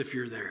place if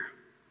you're there.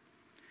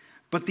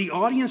 But the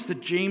audience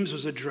that James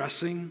was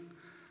addressing,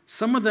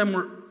 some of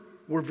them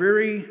were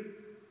very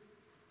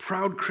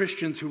proud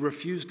Christians who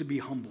refused to be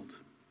humbled.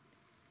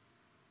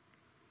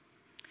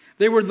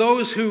 They were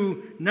those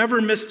who never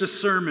missed a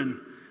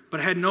sermon, but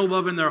had no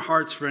love in their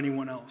hearts for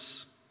anyone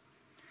else.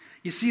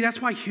 You see,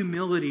 that's why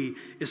humility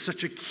is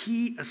such a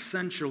key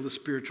essential to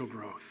spiritual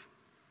growth.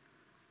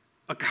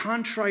 A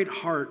contrite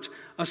heart,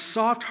 a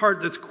soft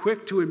heart that's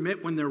quick to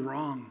admit when they're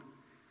wrong,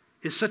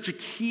 is such a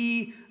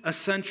key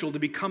essential to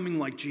becoming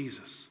like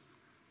Jesus.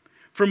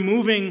 From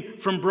moving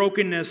from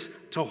brokenness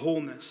to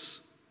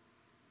wholeness.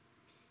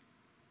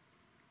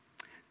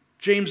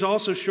 James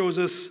also shows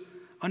us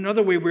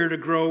another way we're to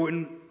grow,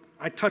 and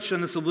I touched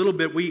on this a little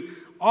bit. We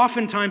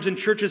oftentimes in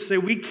churches say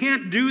we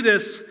can't do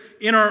this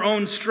in our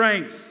own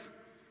strength,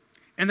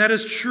 and that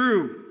is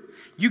true.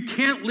 You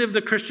can't live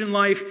the Christian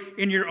life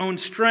in your own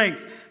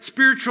strength.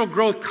 Spiritual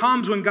growth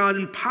comes when God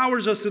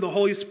empowers us through the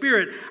Holy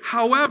Spirit.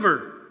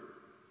 However,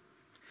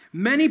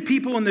 many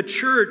people in the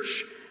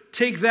church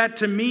take that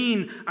to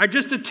mean I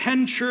just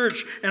attend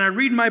church and I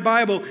read my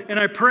Bible and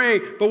I pray,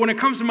 but when it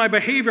comes to my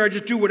behavior, I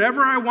just do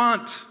whatever I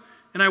want.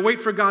 And I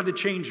wait for God to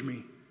change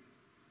me.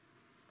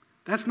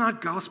 That's not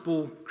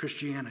gospel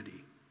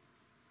Christianity.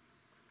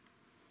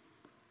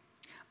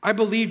 I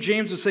believe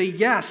James would say,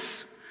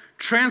 yes,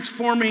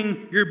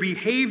 transforming your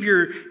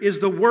behavior is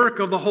the work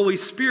of the Holy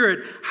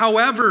Spirit.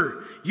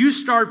 However, you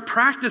start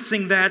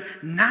practicing that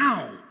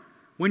now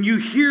when you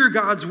hear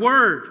God's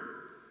word.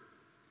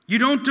 You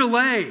don't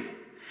delay.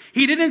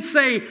 He didn't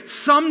say,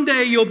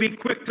 someday you'll be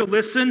quick to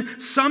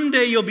listen,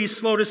 someday you'll be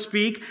slow to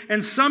speak,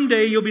 and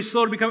someday you'll be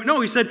slow to become. No,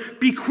 he said,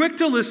 be quick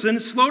to listen,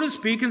 slow to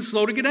speak, and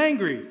slow to get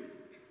angry.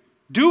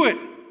 Do it.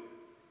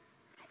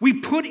 We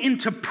put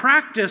into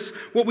practice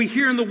what we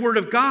hear in the Word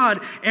of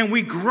God, and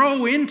we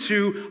grow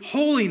into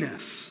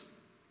holiness.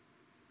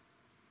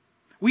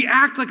 We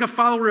act like a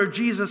follower of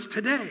Jesus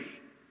today,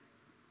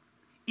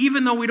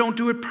 even though we don't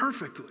do it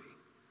perfectly.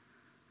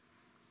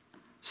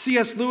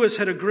 C.S. Lewis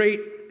had a great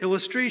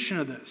illustration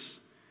of this.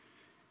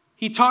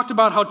 He talked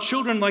about how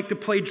children like to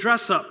play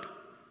dress up.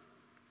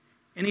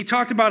 And he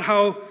talked about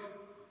how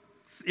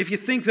if you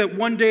think that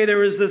one day there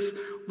was this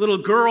little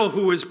girl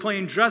who was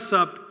playing dress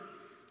up,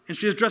 and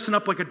she was dressing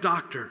up like a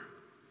doctor.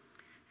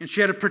 And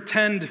she had a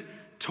pretend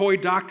toy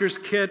doctor's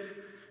kit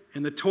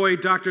and the toy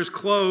doctor's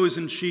clothes,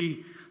 and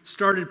she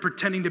started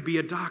pretending to be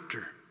a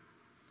doctor.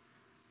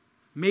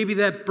 Maybe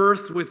that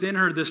birthed within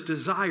her this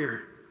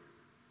desire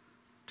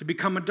to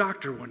become a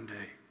doctor one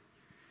day.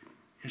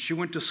 And she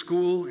went to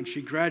school and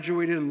she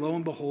graduated, and lo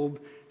and behold,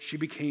 she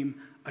became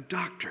a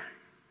doctor.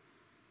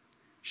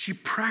 She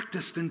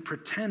practiced and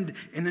pretended,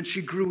 and then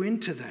she grew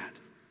into that.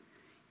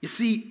 You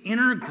see,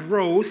 inner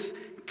growth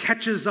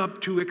catches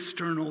up to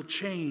external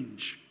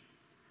change.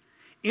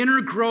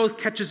 Inner growth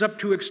catches up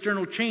to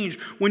external change.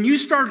 When you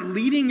start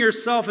leading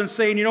yourself and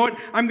saying, you know what,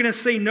 I'm going to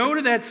say no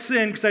to that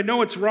sin because I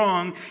know it's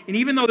wrong, and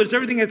even though there's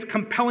everything that's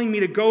compelling me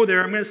to go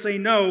there, I'm going to say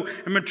no.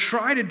 I'm going to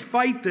try to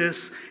fight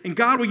this, and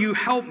God, will you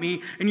help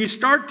me? And you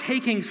start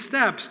taking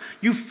steps,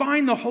 you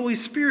find the Holy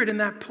Spirit in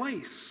that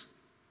place.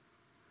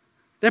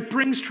 That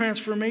brings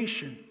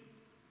transformation.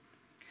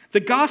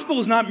 The gospel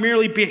is not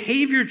merely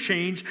behavior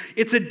change,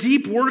 it's a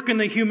deep work in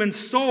the human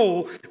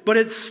soul, but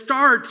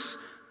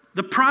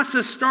the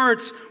process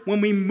starts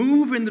when we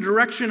move in the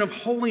direction of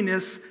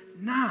holiness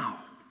now.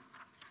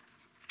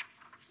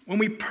 When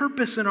we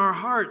purpose in our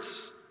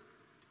hearts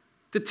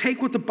to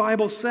take what the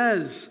Bible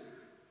says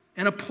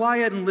and apply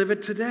it and live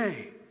it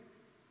today.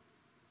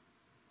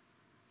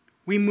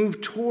 We move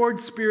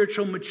toward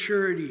spiritual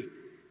maturity.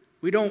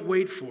 We don't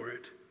wait for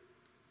it.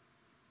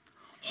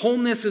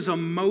 Wholeness is a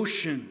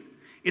motion.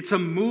 It's a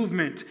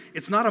movement.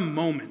 It's not a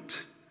moment.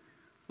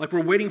 Like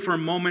we're waiting for a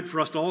moment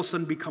for us to all of a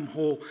sudden become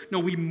whole. No,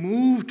 we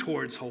move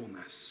towards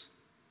wholeness.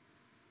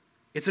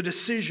 It's a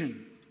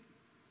decision.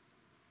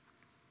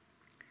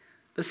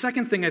 The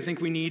second thing I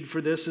think we need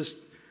for this is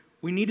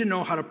we need to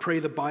know how to pray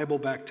the Bible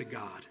back to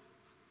God.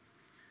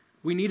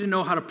 We need to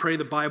know how to pray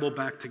the Bible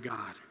back to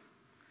God.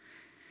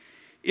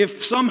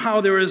 If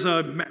somehow there is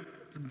a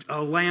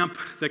lamp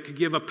that could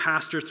give a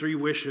pastor 3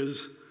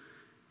 wishes,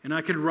 and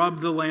I could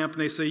rub the lamp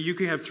and they say, you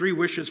can have 3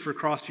 wishes for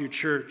Crossview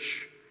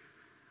Church,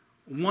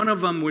 one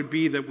of them would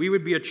be that we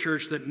would be a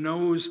church that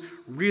knows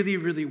really,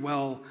 really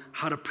well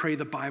how to pray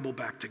the Bible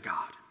back to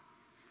God.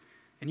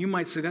 And you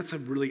might say, that's a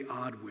really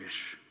odd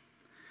wish.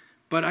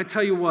 But I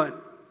tell you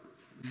what,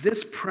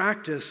 this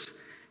practice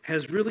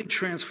has really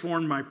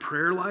transformed my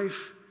prayer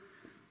life,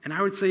 and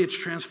I would say it's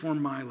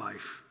transformed my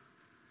life.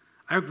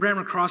 I ran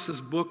across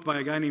this book by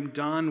a guy named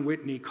Don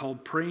Whitney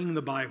called Praying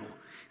the Bible.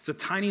 It's a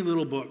tiny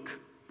little book.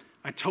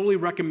 I totally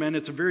recommend it.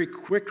 It's a very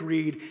quick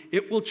read.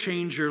 It will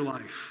change your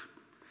life.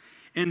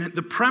 And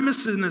the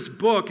premise in this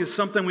book is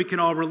something we can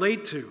all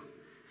relate to.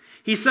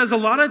 He says a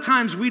lot of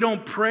times we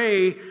don't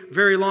pray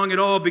very long at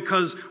all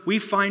because we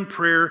find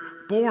prayer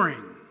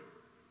boring.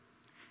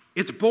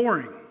 It's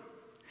boring.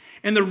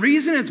 And the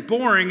reason it's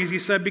boring is, he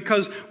said,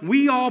 because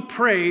we all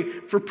pray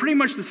for pretty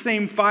much the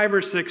same 5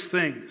 or 6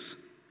 things.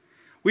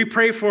 We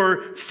pray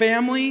for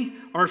family,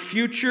 our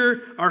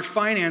future, our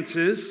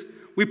finances.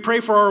 We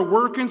pray for our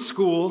work and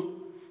school,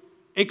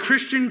 a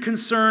Christian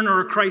concern,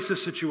 or a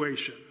crisis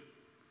situation.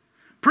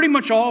 Pretty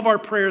much all of our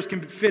prayers can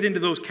fit into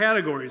those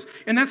categories.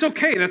 And that's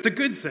okay. That's a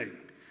good thing.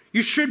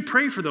 You should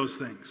pray for those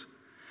things.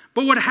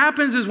 But what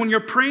happens is when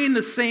you're praying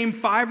the same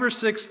 5 or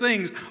 6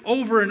 things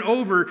over and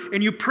over,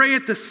 and you pray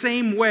it the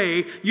same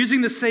way,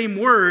 using the same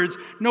words,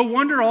 no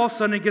wonder all of a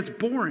sudden it gets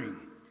boring.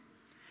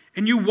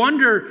 And you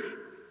wonder,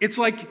 it's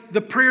like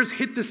the prayers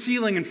hit the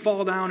ceiling and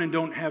fall down and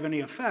don't have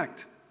any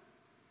effect.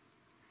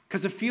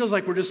 Because it feels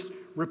like we're just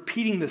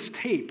repeating this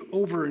tape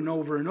over and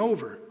over and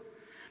over.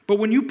 But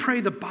when you pray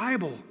the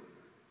Bible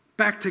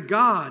back to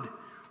God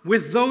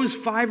with those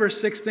 5 or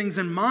 6 things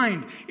in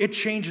mind, it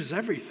changes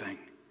everything.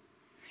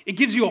 It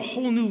gives you a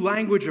whole new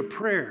language of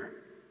prayer.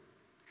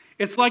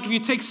 It's like if you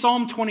take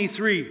Psalm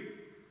 23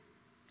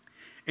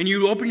 and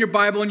you open your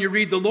Bible and you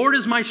read, "The Lord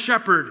is my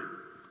shepherd,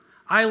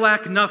 I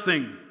lack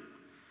nothing.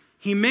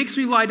 He makes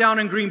me lie down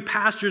in green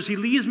pastures. He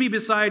leads me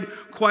beside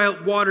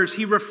quiet waters.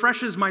 He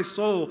refreshes my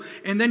soul."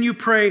 And then you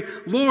pray,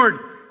 "Lord,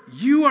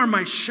 you are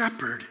my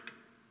shepherd."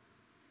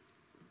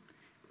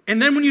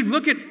 And then when you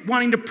look at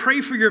wanting to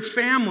pray for your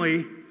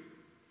family,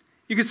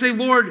 you can say,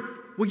 "Lord,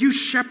 will you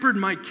shepherd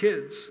my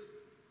kids?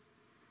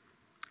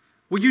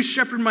 Will you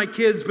shepherd my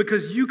kids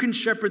because you can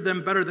shepherd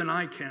them better than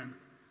I can?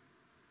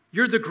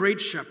 You're the great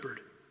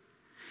shepherd.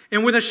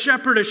 And with a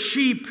shepherd, a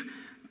sheep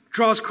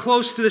draws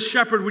close to the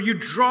shepherd. Will you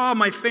draw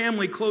my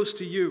family close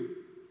to you?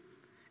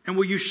 And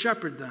will you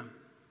shepherd them?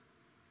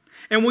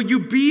 And will you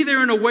be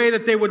there in a way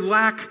that they would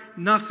lack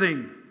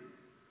nothing,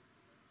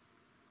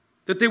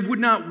 that they would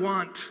not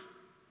want?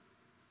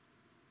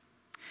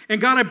 And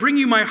God, I bring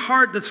you my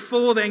heart that's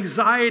full of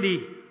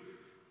anxiety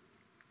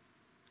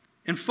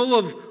and full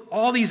of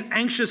all these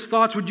anxious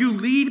thoughts. Would you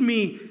lead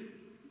me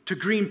to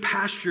green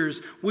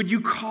pastures? Would you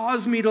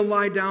cause me to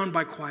lie down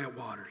by quiet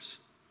waters?"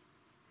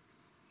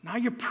 Now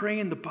you're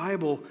praying the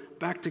Bible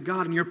back to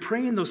God, and you're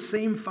praying those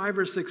same 5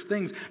 or 6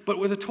 things, but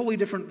with a totally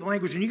different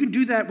language. And you can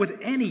do that with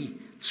any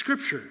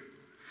scripture.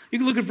 You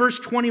can look at verse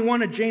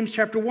 21 of James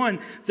chapter 1.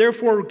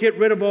 "Therefore get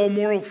rid of all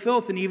moral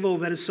filth and evil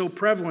that is so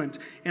prevalent,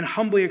 and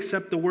humbly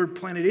accept the word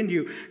planted into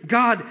you."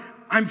 God,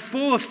 I'm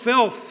full of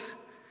filth,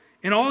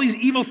 and all these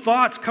evil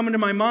thoughts come into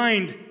my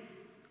mind.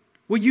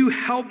 Will you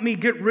help me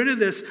get rid of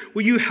this?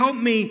 Will you help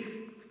me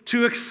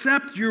to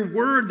accept your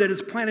word that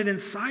is planted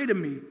inside of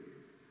me,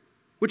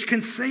 which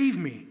can save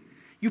me?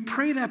 You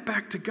pray that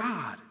back to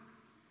God.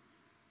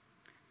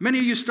 Many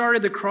of you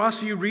started the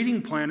Crossview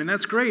reading plan, and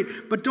that's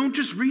great, but don't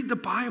just read the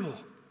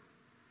Bible.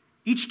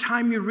 Each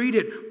time you read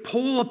it,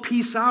 pull a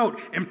piece out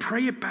and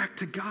pray it back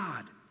to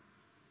God.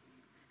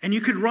 And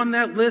you could run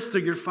that list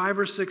of your 5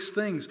 or 6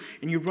 things,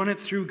 and you run it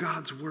through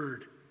God's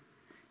word.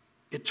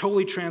 It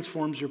totally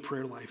transforms your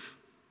prayer life.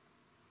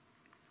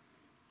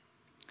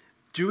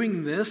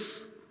 Doing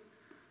this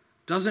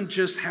doesn't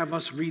just have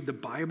us read the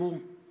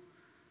Bible,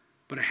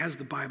 but it has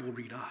the Bible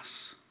read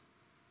us.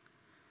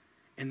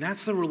 And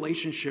that's the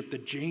relationship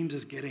that James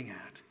is getting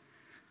at,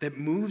 that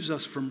moves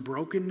us from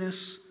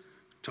brokenness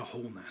to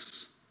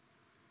wholeness.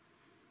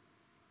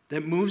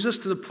 That moves us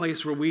to the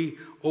place where we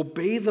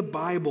obey the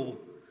Bible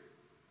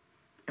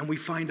and we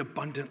find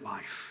abundant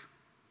life.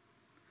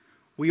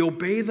 We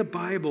obey the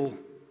Bible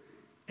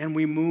and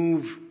we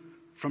move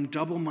from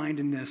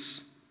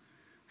double-mindedness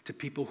to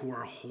people who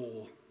are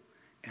whole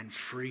and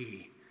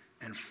free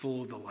and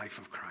full of the life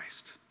of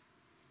Christ.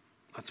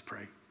 Let's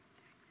pray.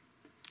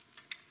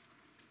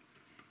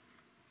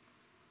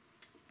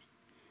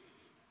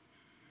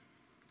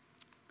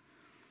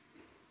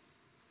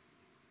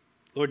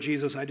 Lord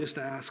Jesus, I just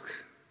ask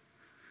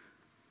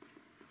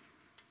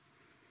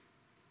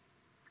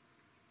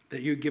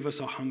that you give us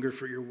a hunger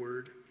for your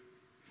word,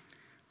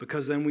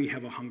 because then we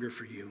have a hunger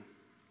for you.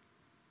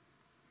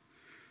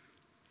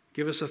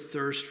 Give us a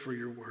thirst for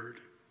your word.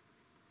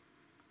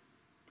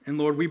 And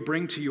Lord, we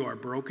bring to you our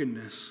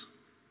brokenness.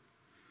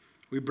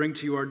 We bring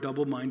to you our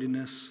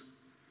double-mindedness.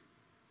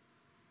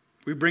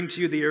 We bring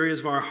to you the areas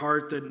of our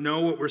heart that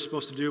know what we're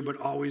supposed to do but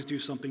always do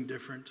something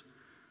different.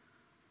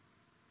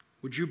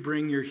 Would you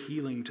bring your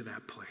healing to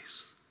that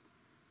place?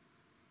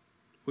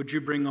 Would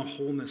you bring a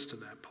wholeness to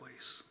that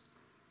place?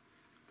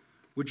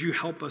 Would you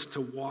help us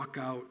to walk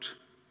out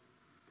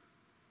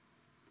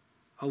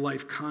a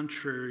life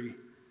contrary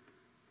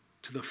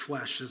to the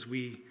flesh as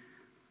we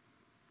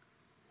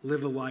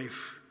live a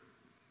life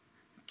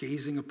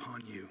gazing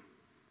upon you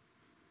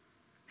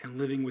and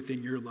living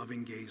within your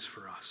loving gaze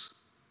for us?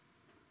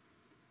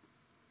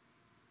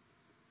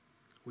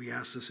 We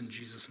ask this in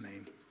Jesus'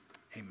 name.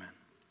 Amen.